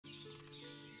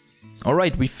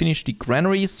Alright, we finished the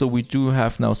granary, so we do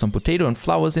have now some potato and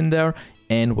flowers in there.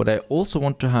 And what I also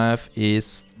want to have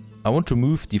is, I want to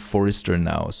move the forester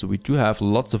now. So we do have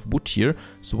lots of wood here.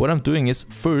 So what I'm doing is,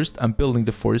 first I'm building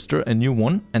the forester, a new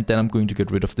one, and then I'm going to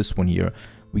get rid of this one here.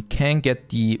 We can get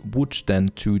the wood then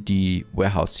to the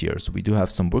warehouse here. So we do have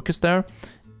some workers there,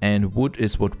 and wood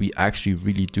is what we actually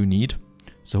really do need.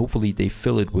 So hopefully they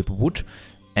fill it with wood.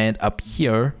 And up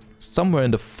here, somewhere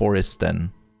in the forest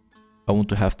then, I want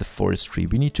to have the forestry.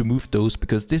 We need to move those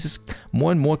because this is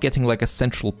more and more getting like a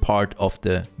central part of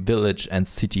the village and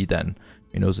city then.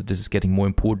 You know, so this is getting more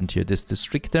important here, this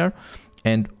district there.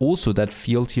 And also that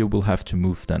field here will have to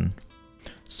move then.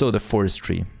 So the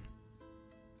forestry.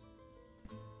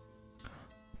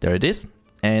 There it is.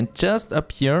 And just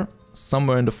up here,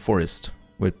 somewhere in the forest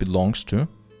where it belongs to.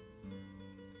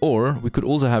 Or we could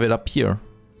also have it up here.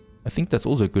 I think that's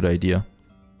also a good idea.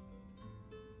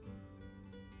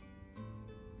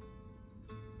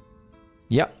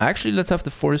 Yeah, actually let's have the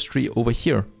forestry over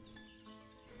here.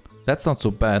 That's not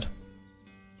so bad.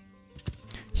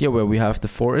 Here where we have the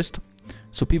forest.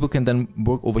 So people can then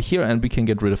work over here and we can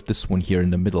get rid of this one here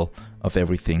in the middle of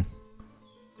everything.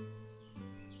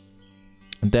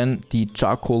 And then the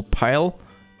charcoal pile.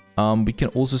 We can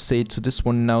also say to this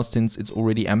one now, since it's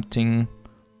already emptying,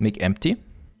 make empty.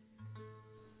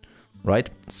 Right,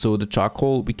 so the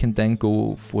charcoal, we can then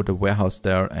go for the warehouse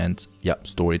there and yeah,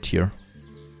 store it here.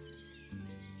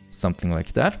 Something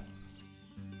like that.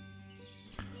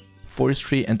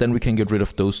 Forestry, and then we can get rid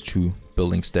of those two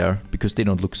buildings there because they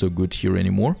don't look so good here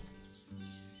anymore.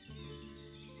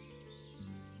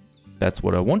 That's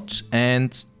what I want.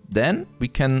 And then we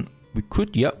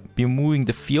could, yeah, be moving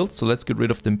the field. So let's get rid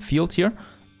of the field here.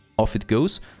 Off it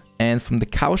goes. And from the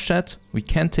cow shed, we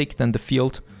can take then the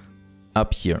field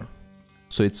up here.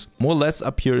 So it's more or less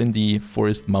up here in the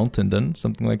forest mountain then,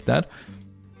 something like that.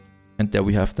 And there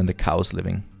we have then the cows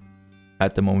living.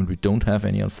 At the moment we don't have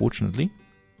any, unfortunately.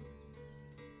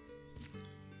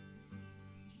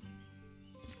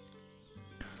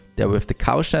 There we have the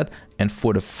cow shed. And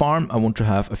for the farm, I want to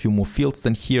have a few more fields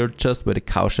than here. Just where the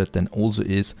cow shed then also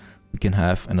is, we can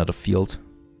have another field.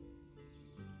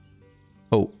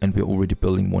 Oh, and we're already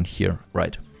building one here,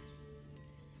 right.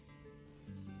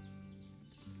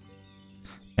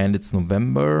 And it's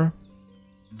November.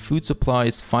 Food supply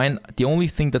is fine. The only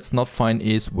thing that's not fine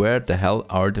is where the hell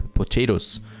are the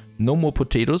potatoes? No more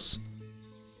potatoes.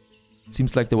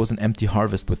 Seems like there was an empty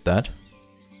harvest with that.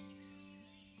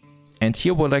 And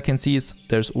here what I can see is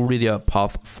there's already a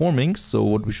path forming. So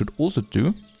what we should also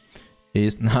do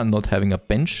is not having a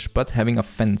bench, but having a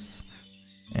fence.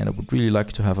 And I would really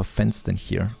like to have a fence then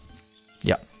here.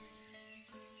 Yeah.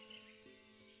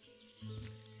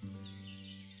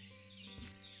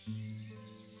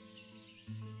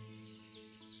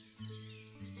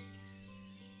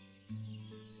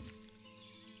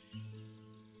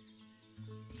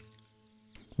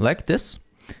 Like this.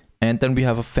 And then we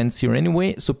have a fence here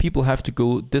anyway. So people have to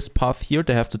go this path here.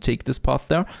 They have to take this path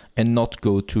there and not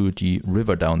go to the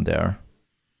river down there.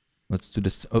 Let's do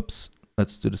this. Oops.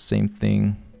 Let's do the same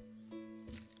thing.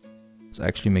 Let's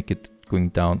actually make it going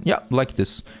down. Yeah, like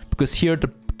this. Because here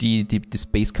the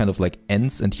space kind of like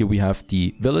ends. And here we have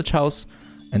the village house.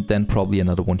 And then probably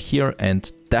another one here.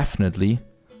 And definitely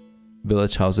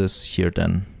village houses here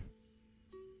then.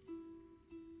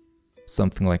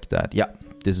 Something like that. Yeah,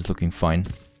 this is looking fine.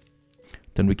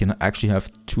 Then we can actually have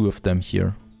two of them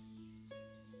here.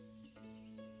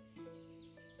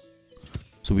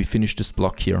 So we finish this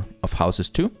block here of houses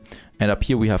too. And up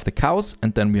here we have the cows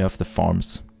and then we have the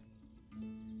farms.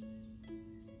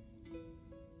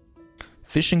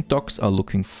 Fishing docks are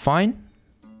looking fine.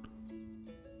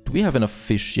 Do we have enough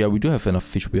fish? Yeah, we do have enough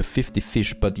fish. We have 50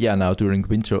 fish, but yeah, now during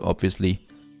winter, obviously,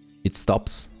 it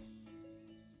stops.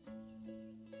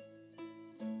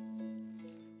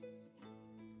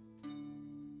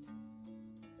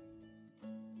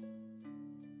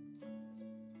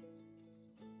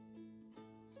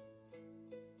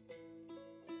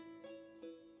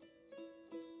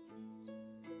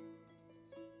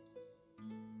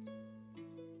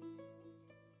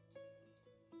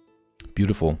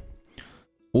 Beautiful.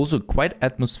 Also quite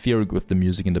atmospheric with the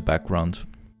music in the background.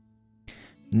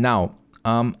 Now,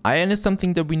 iron is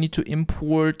something that we need to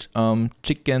import.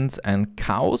 Chickens and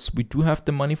cows, we do have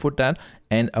the money for that.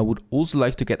 And I would also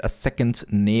like to get a second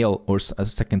nail or a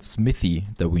second smithy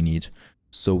that we need.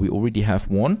 So we already have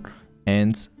one.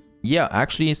 And yeah,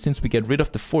 actually, since we get rid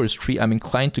of the forestry, I'm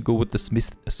inclined to go with the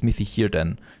smithy here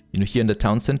then. You know, here in the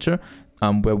town center.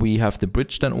 Where we have the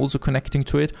bridge then also connecting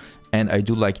to it. And I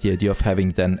do like the idea of having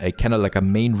then a kind of like a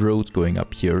main road going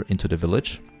up here into the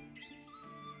village.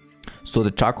 So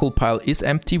the charcoal pile is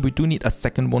empty. We do need a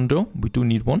second one though. We do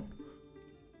need one.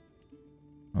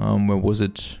 Where was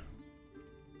it?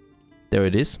 There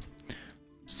it is.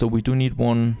 So we do need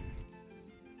one.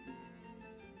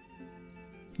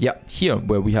 Yeah, here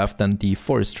where we have then the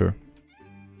forester.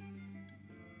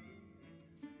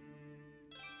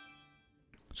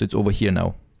 So it's over here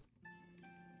now.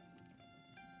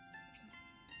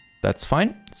 That's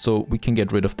fine. So we can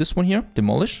get rid of this one here,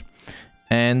 demolish.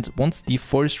 And once the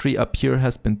forestry up here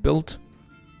has been built,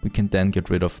 we can then get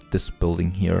rid of this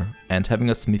building here and having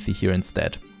a smithy here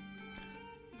instead.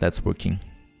 That's working.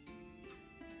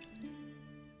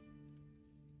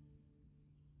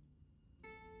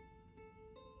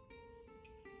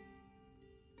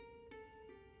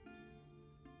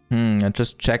 I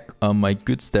just check my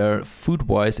goods there.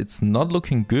 Food-wise, it's not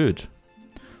looking good.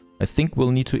 I think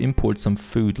we'll need to import some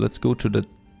food. Let's go to the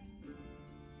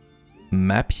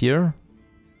map here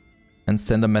and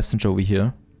send a messenger over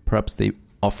here. Perhaps they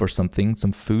offer something,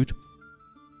 some food.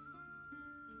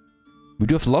 We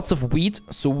do have lots of wheat,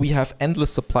 so we have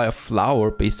endless supply of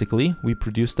flour, basically. We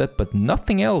produce that, but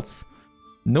nothing else.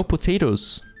 No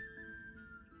potatoes.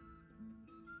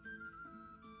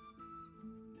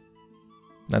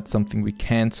 That's something we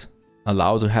can't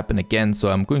allow to happen again, so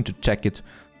I'm going to check it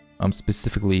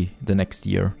specifically the next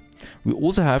year. We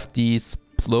also have these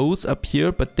plows up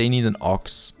here, but they need an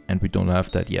ox, and we don't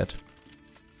have that yet.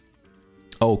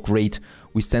 Oh, great.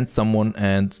 We sent someone,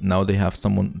 and now they have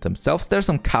someone themselves. There's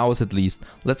some cows at least.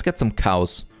 Let's get some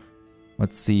cows.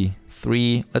 Let's see.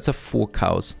 3. Let's have 4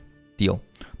 cows. Deal.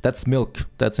 That's milk.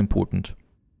 That's important.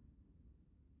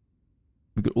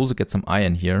 We could also get some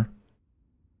iron here.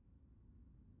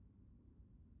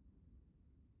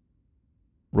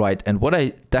 Right, and what I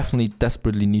definitely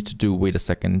desperately need to do, wait a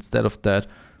second, instead of that,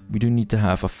 we do need to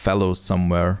have a fallow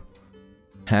somewhere.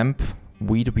 Hemp,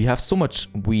 wheat, we have so much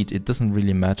wheat, it doesn't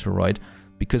really matter, right?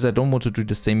 Because I don't want to do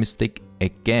the same mistake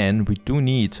again, we do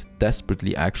need,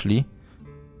 desperately actually,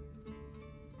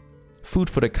 food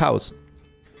for the cows.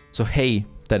 So hay,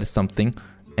 that is something,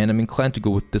 and I'm inclined to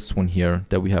go with this one here,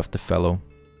 that we have the fallow.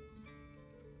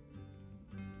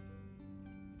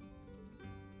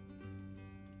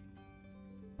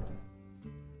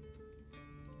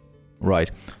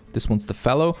 Right, this one's the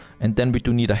fallow, and then we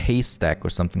do need a haystack or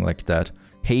something like that.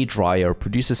 Hay dryer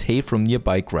produces hay from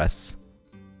nearby grass.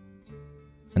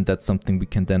 And that's something we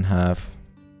can then have.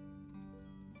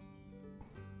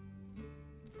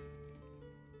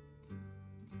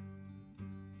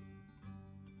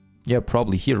 Yeah,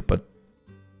 probably here, but...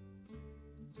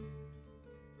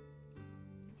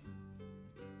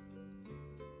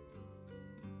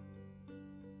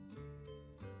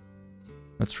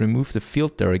 Let's remove the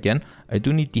field there again. I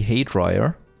do need the hay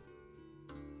dryer.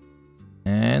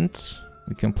 And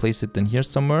we can place it in here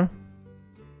somewhere.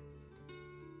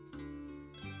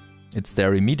 It's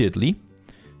there immediately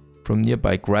from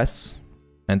nearby grass.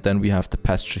 And then we have the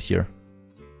pasture here.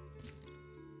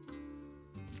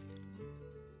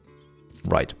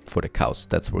 Right, for the cows.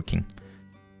 That's working.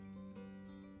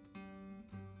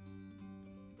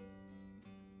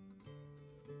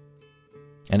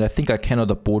 And I think I cannot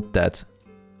abort that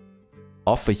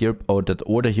offer here, or that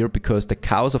order here, because the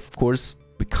cows, of course,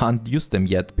 we can't use them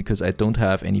yet because I don't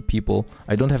have any people,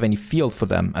 I don't have any field for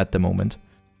them at the moment.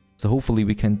 So hopefully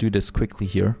we can do this quickly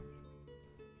here.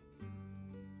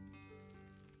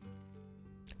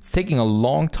 It's taking a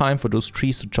long time for those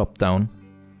trees to chop down.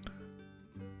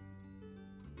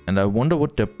 And I wonder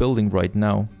what they're building right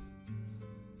now.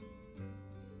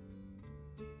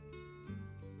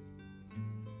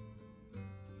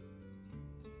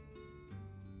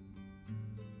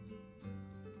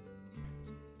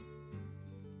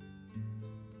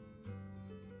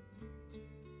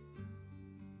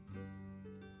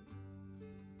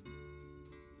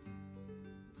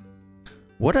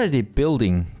 What are they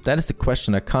building? That is the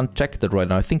question. I can't check that right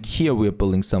now. I think here we're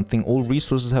building something. All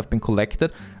resources have been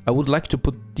collected. I would like to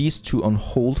put these two on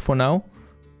hold for now.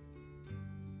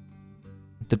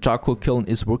 The charcoal kiln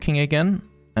is working again.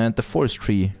 And the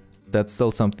forestry, that's still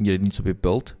something that needs to be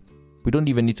built. We don't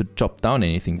even need to chop down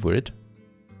anything for it.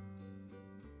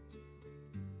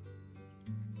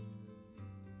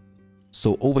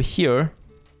 So over here,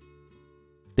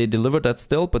 they delivered that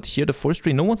still. But here the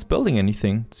forestry, no one's building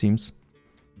anything, it seems.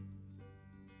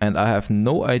 And I have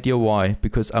no idea why,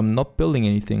 because I'm not building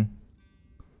anything.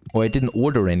 Or I didn't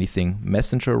order anything.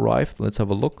 Messenger arrived, let's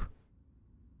have a look.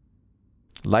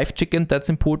 Live chicken, that's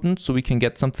important, so we can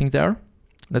get something there.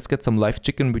 Let's get some live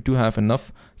chicken, we do have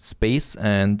enough space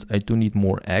and I do need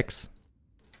more eggs.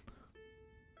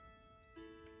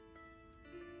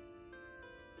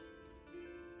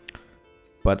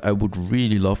 But I would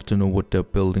really love to know what they're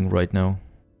building right now.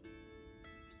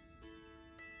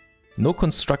 No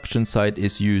construction site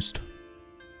is used.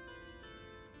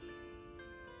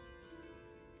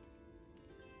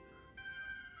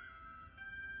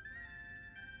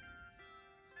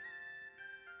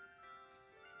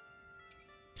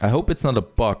 I hope it's not a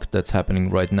bug that's happening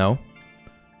right now.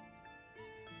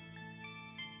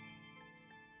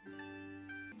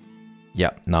 Yeah,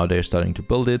 now they're starting to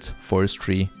build it.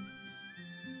 Forestry.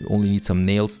 We only need some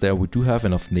nails there. We do have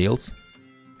enough nails.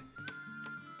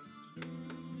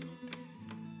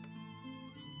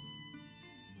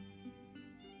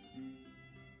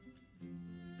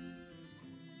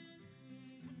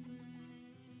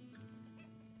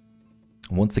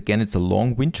 Once again, it's a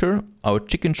long winter. Our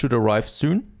chicken should arrive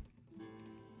soon.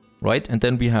 Right, and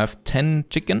then we have 10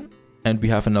 chicken. And we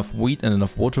have enough wheat and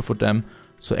enough water for them.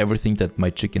 So everything that my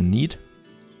chicken need.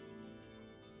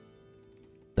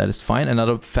 That is fine.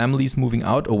 Another family is moving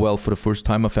out. Oh well, for the first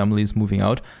time a family is moving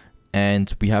out.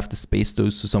 And we have the space though,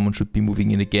 so someone should be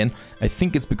moving in again. I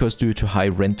think it's because due to high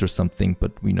rent or something,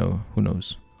 but we know, who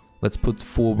knows. Let's put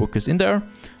 4 workers in there.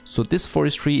 So this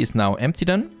forestry is now empty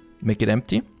then. Make it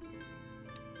empty.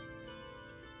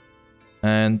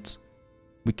 And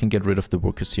we can get rid of the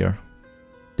workers here.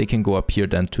 They can go up here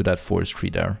then to that forestry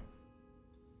there.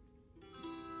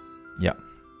 Yeah.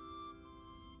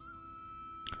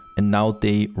 And now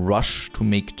they rush to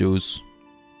make those,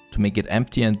 to make it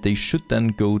empty, and they should then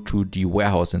go to the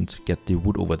warehouse and get the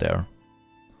wood over there.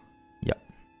 Yeah.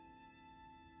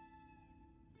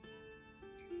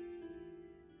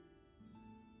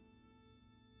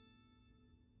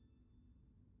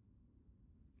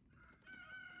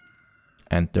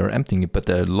 And they're emptying it, but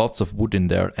there are lots of wood in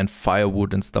there and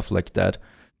firewood and stuff like that.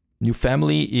 New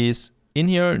family is in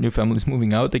here, new family is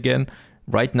moving out again.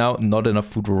 Right now, not enough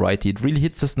food variety. It really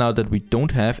hits us now that we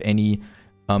don't have any,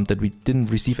 that we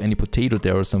didn't receive any potato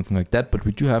there or something like that, but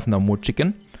we do have now more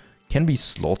chicken. Can we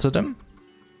slaughter them?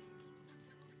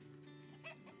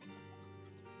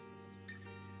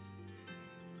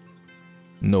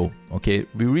 No, okay,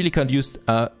 we really can't use,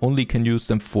 only can use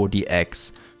them for the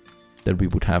eggs that we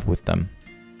would have with them.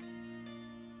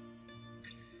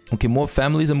 Okay, more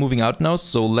families are moving out now,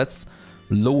 so let's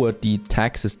lower the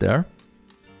taxes there.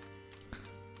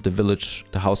 The village,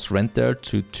 the house rent there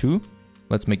to 2.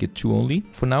 Let's make it 2 only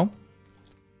for now.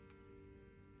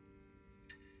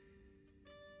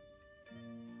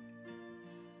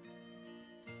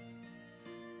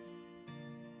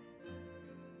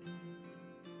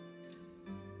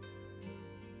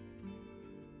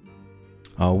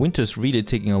 Winter is really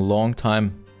taking a long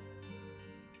time.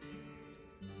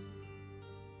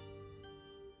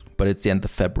 But it's the end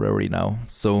of February now,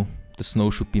 so the snow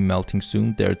should be melting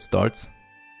soon. There it starts.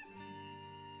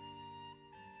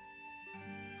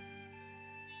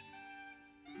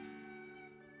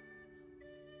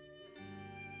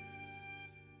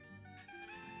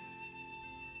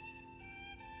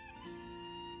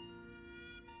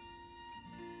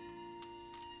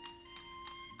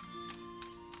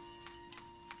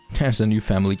 There's a new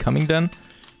family coming then.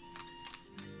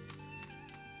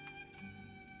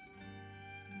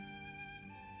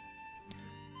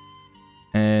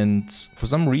 And for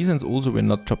some reasons also we're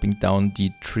not chopping down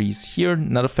the trees here.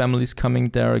 Another family is coming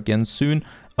there again soon.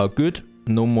 Good.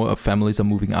 No more families are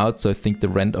moving out, so I think the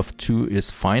rent of 2 is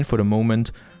fine for the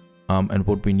moment. And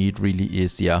what we need really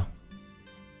is, yeah.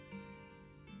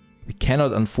 We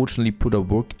cannot unfortunately put a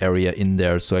work area in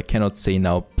there, so I cannot say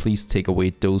now, please take away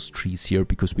those trees here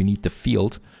because we need the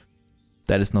field.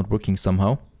 That is not working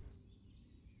somehow.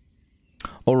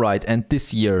 Alright, and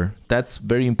this year, that's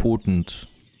very important.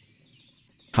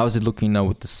 How's it looking now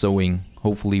with the sowing?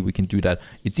 Hopefully we can do that.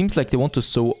 It seems like they want to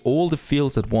sow all the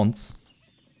fields at once.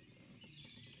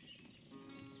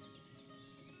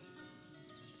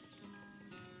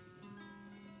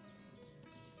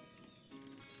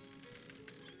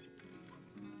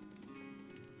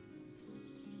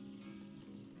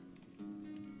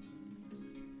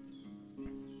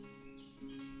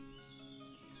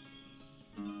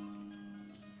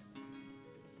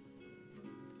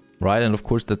 Right, and of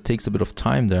course that takes a bit of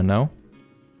time there now.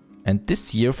 And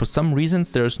this year, for some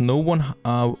reasons, there's no one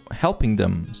helping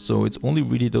them. So it's only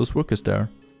really those workers there.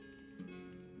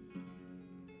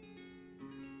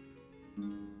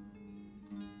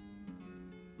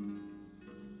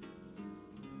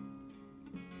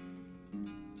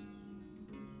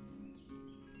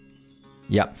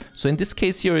 Yeah, so in this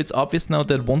case here, it's obvious now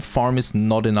that one farm is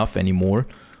not enough anymore.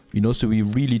 You know, so we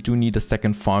really do need a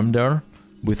second farm there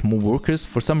with more workers.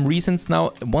 For some reasons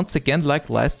now, once again, like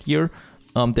last year,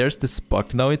 there's this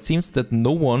bug. Now it seems that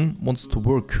no one wants to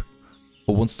work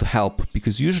or wants to help,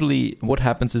 because usually what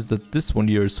happens is that this one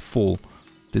here is full.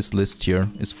 This list here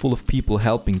is full of people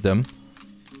helping them,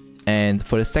 and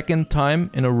for the second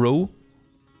time in a row,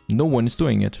 no one is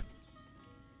doing it.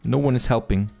 No one is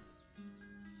helping.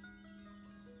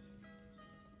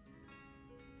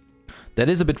 That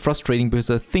is a bit frustrating, because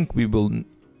I think we will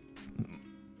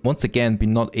once again be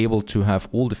not able to have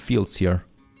all the fields here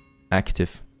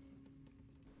active.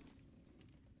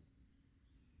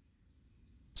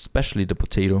 Especially the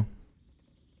potato.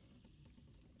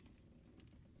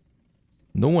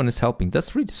 No one is helping.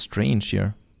 That's really strange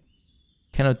here.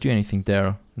 Cannot do anything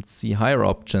there. Let's see, higher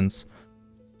options.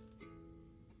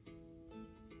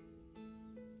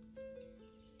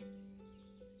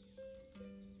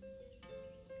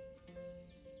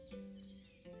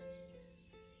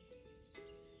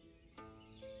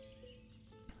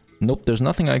 Nope, there's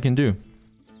nothing I can do.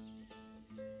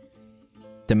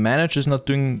 The manager's not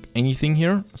doing anything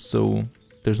here, so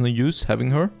there's no use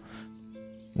having her.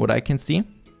 What I can see.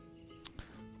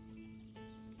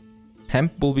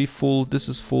 Hemp will be full, this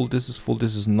is full, this is full,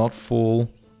 this is not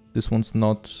full. This one's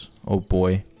not. Oh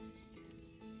boy.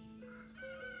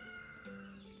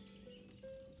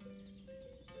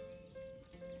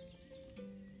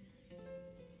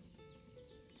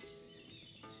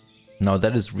 Now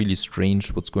that is really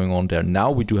strange what's going on there.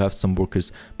 Now we do have some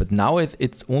workers, but now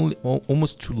it's only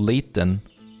almost too late then.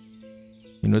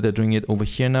 You know, they're doing it over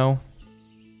here now.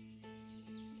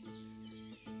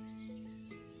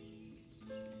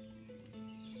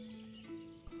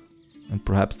 And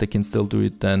perhaps they can still do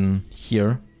it then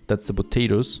here. That's the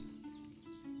potatoes.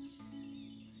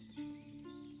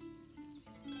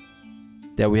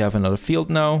 There we have another field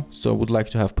now, so I would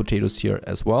like to have potatoes here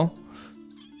as well.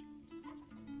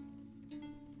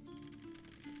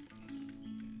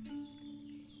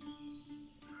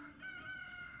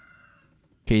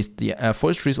 Okay, the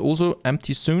forestry is also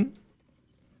empty soon.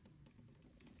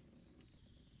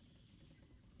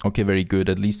 Okay, very good.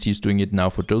 At least he's doing it now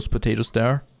for those potatoes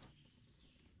there.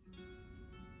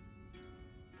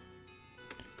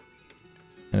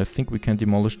 And I think we can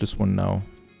demolish this one now.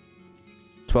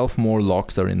 12 more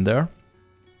logs are in there.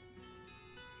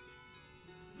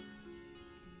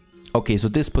 Okay, so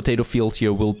this potato field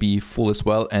here will be full as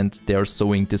well, and they're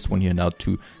sowing this one here now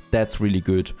too. That's really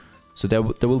good. So there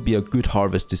will be a good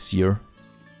harvest this year.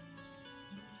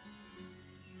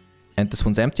 And this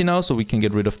one's empty now, so we can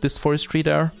get rid of this forestry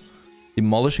there.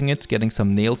 Demolishing it, getting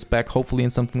some nails back, hopefully,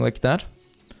 and something like that.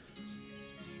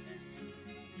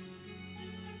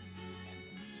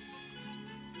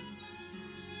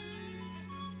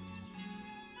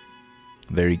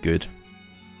 Very good.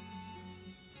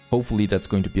 Hopefully that's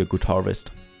going to be a good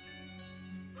harvest.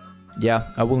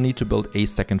 Yeah, I will need to build a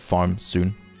second farm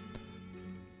soon.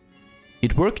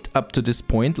 It worked up to this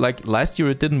point. Like last year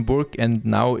it didn't work, and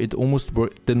now it almost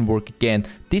didn't work again.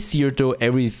 This year though,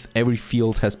 every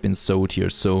field has been sowed here,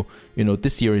 so you know,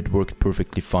 this year it worked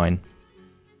perfectly fine.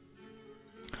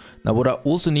 Now what I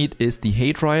also need is the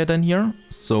hay dryer then here,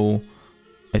 so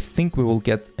I think we will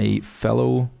get a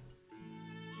fallow.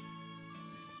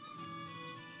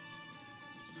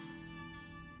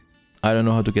 I don't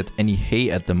know how to get any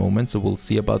hay at the moment, so we'll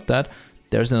see about that.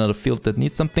 There's another field that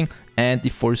needs something, and the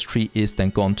forestry is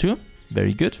then gone too.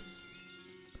 Very good.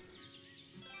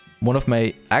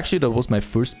 Actually that was my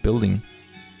first building.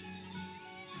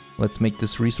 Let's make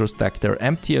this resource stack there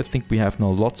empty. I think we have now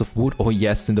lots of wood. Oh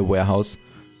yes, in the warehouse.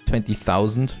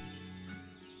 20,000.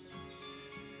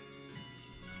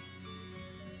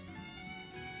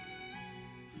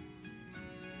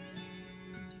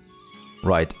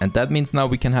 Right, and that means now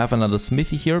we can have another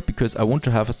smithy here, because I want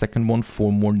to have a second one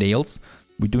for more nails.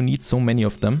 We do need so many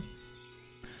of them.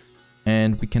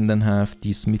 And we can then have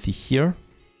the smithy here.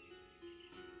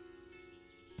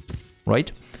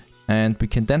 Right, and we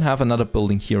can then have another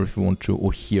building here if we want to,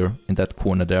 or here in that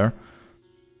corner there.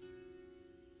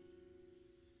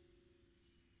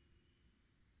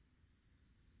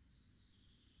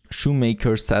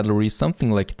 Shoemaker, saddlery, something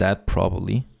like that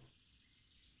probably.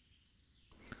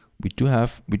 We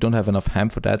don't have enough ham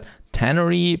for that.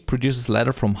 Tannery produces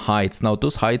leather from hides. Now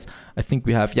those hides, I think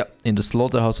we have, yeah, in the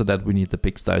slaughterhouse, so that we need the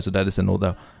pigsty. So that is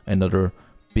another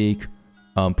big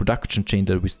production chain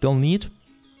that we still need.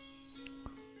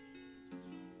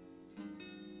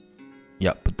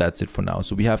 Yeah, but that's it for now.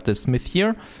 So we have the smith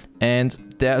here, and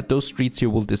those streets here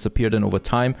will disappear then over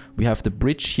time. We have the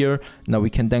bridge here. Now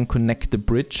we can then connect the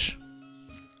bridge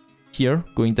here,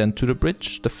 going then to the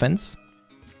bridge, the fence.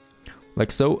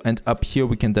 Like so, and up here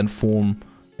we can then form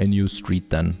a new street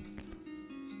then.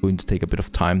 Going to take a bit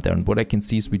of time there, and what I can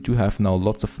see is we do have now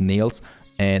lots of nails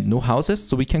and no houses,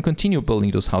 so we can continue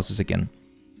building those houses again.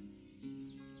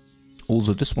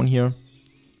 also this one here.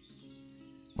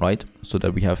 Right, so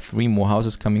that we have 3 more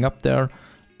houses coming up there.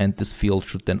 And this field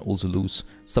should then also lose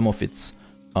some of its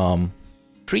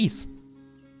trees.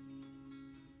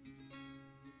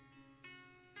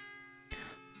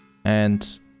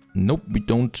 And nope, we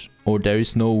don't, or there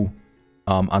is no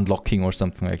unlocking or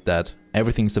something like that.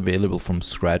 Everything's available from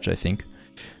scratch, I think.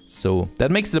 So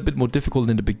that makes it a bit more difficult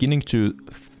in the beginning to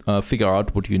figure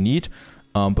out what you need.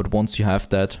 But once you have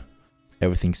that,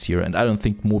 everything's here. And I don't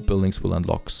think more buildings will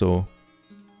unlock. So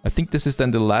I think this is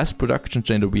then the last production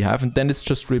chain that we have. And then it's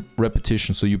just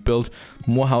repetition. So you build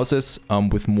more houses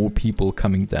with more people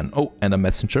coming then. Oh, and a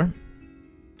messenger.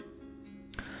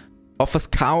 Offers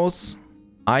cows,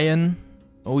 iron.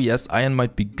 Oh yes, iron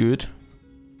might be good.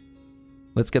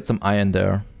 Let's get some iron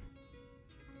there.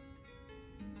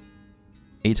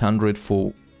 800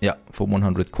 for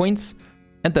 100 coins.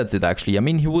 And that's it actually. I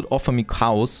mean, he would offer me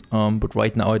cows, but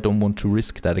right now I don't want to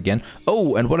risk that again.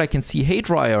 Oh, and what I can see,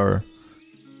 haydryer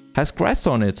has grass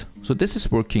on it. So this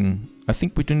is working. I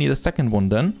think we do need a second one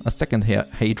then. A second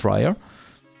haydryer.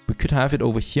 We could have it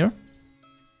over here.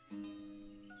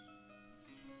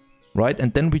 Right,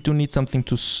 and then we do need something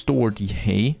to store the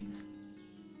hay.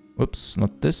 Whoops,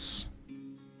 not this.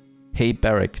 Hay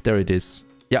barrack, there it is.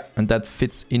 Yeah, and that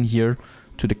fits in here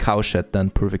to the cow shed then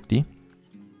perfectly.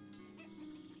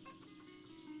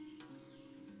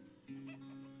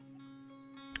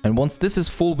 And once this is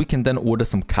full, we can then order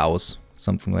some cows.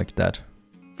 Something like that.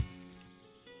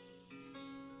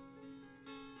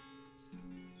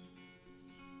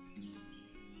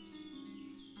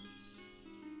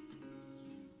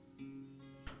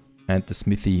 And the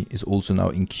smithy is also now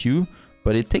in queue.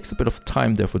 But it takes a bit of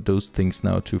time there for those things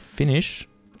now to finish.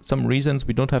 Some reasons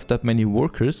we don't have that many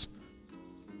workers.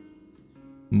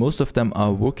 Most of them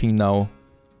are working now.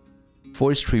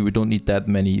 Forestry, we don't need that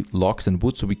many logs and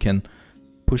wood, so we can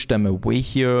push them away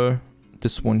here.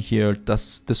 This one here,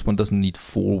 this one doesn't need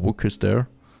 4 workers there.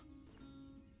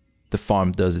 The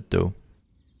farm does it though.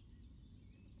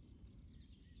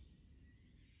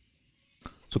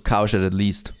 So cowshed at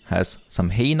least has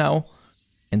some hay now.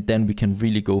 And then we can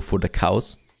really go for the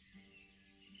cows.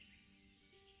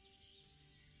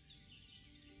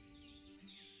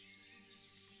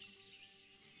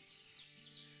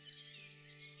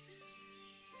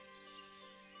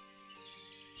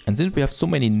 And since we have so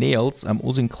many nails, I'm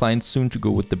also inclined soon to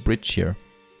go with the bridge here.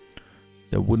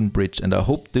 The wooden bridge. And I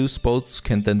hope those boats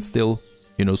can then still,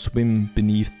 you know, swim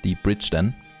beneath the bridge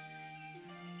then.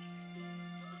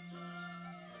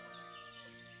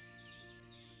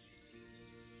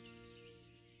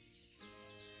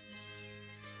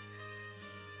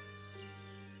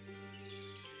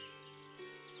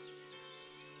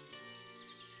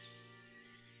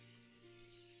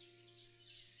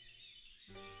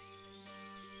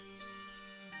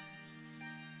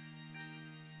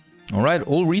 Alright,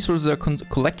 all resources are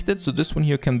collected, so this one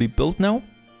here can be built now.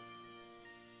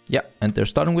 Yeah, and they're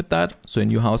starting with that, so a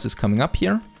new house is coming up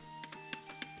here.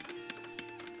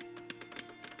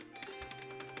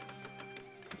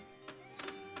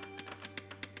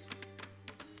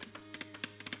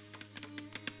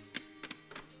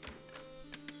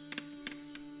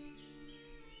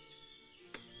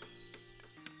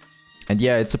 And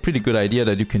yeah, it's a pretty good idea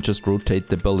that you can just rotate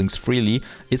the buildings freely.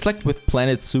 It's like with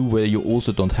Planet Zoo where you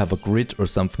also don't have a grid or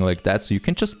something like that. So you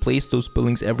can just place those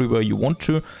buildings everywhere you want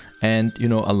to and, you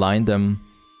know, align them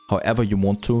however you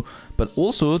want to. But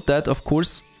also that, of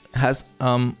course, has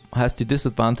the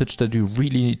disadvantage that you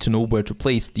really need to know where to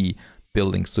place the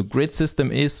buildings. So grid system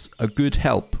is a good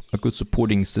help, a good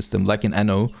supporting system like in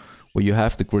Anno where you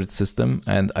have the grid system,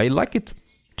 and I like it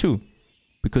too.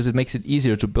 Because it makes it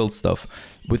easier to build stuff.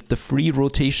 With the free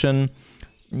rotation,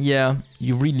 yeah,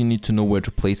 you really need to know where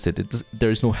to place it. There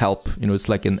is no help, you know, it's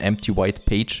like an empty white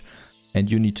page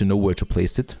and you need to know where to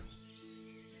place it.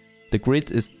 The grid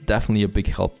is definitely a big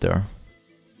help there.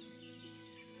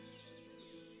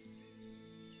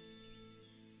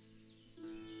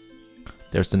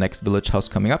 There's the next village house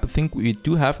coming up. I think we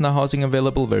do have now housing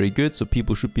available, very good, so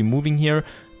people should be moving here.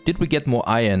 Did we get more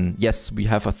iron? Yes, we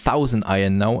have 1,000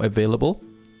 iron now available.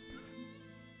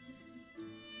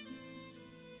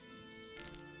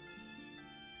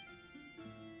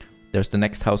 There's the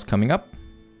next house coming up.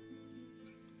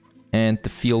 And the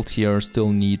field here still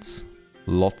needs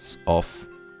lots of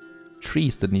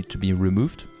trees that need to be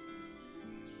removed.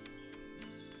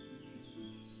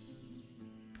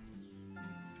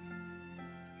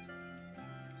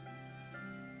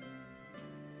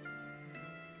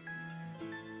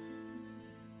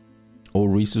 All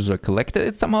resources are collected.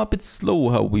 It's somehow a bit slow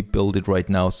how we build it right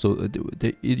now. So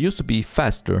it used to be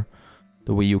faster.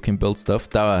 the way you can build stuff.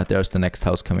 There's the next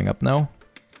house coming up now.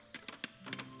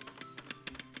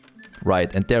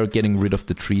 Right, and they're getting rid of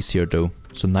the trees here though.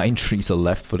 So 9 trees are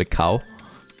left for the cow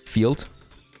field.